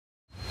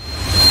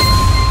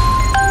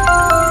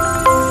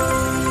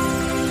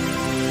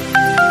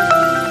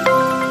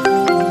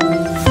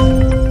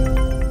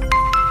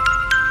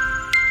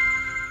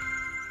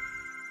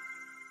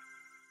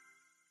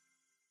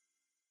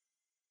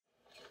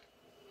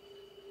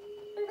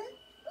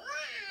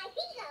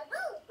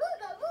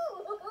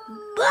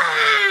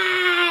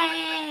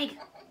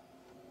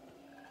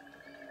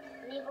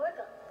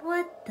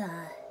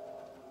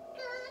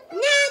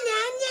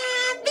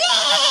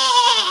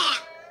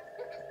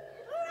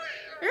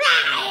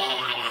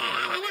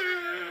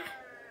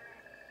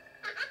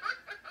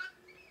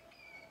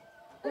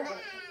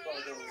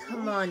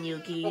Come on,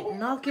 Yuki,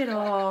 knock it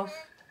off.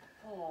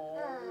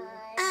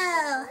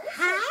 Oh,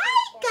 hi,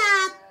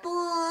 God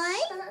boy.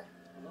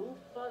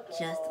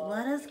 Just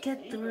let us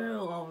get through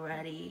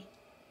already.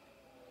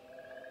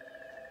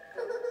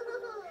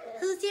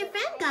 Who's your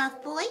friend,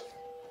 Golf Boy?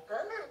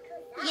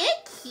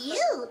 You're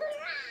cute.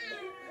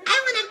 I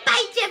want to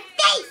bite your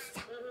face.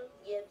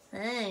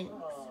 Thanks.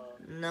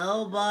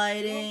 No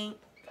biting.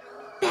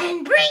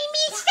 Then bring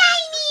me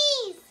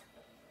shinies.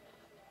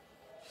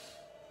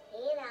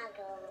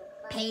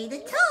 Pay the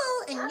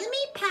toll and you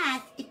may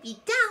pass. If you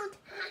don't,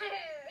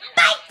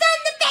 bite on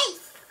the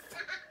face.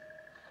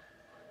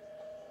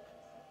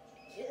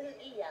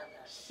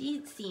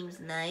 She seems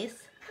nice.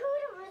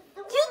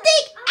 You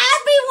think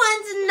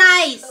everyone's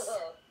nice?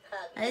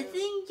 I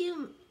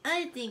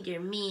think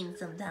you're mean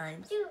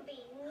sometimes.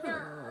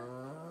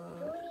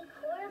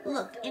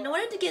 Look, in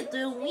order to get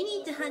through, we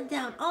need to hunt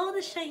down all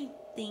the shiny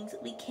things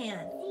we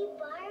can.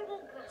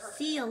 I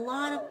see a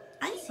lot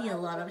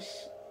of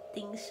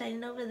things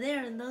shining over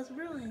there in those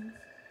ruins.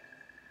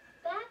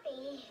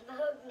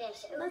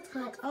 Let's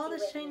collect all the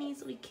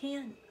shinies we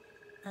can.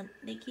 And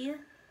Nikia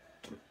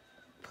can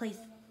place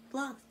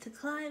blocks to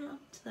climb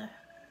up to the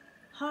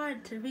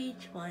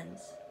hard-to-reach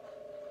ones.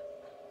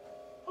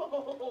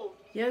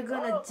 You're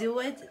gonna do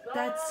it?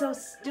 That's so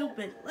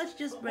stupid. Let's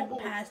just run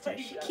past her.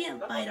 She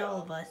can't fight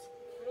all of us.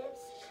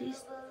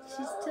 She's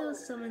still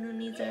someone who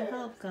needs our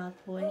help, Goth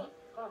Boy.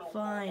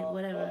 Fine,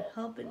 whatever.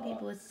 Helping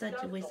people is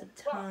such a waste of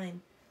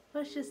time.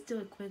 Let's just do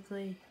it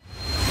quickly.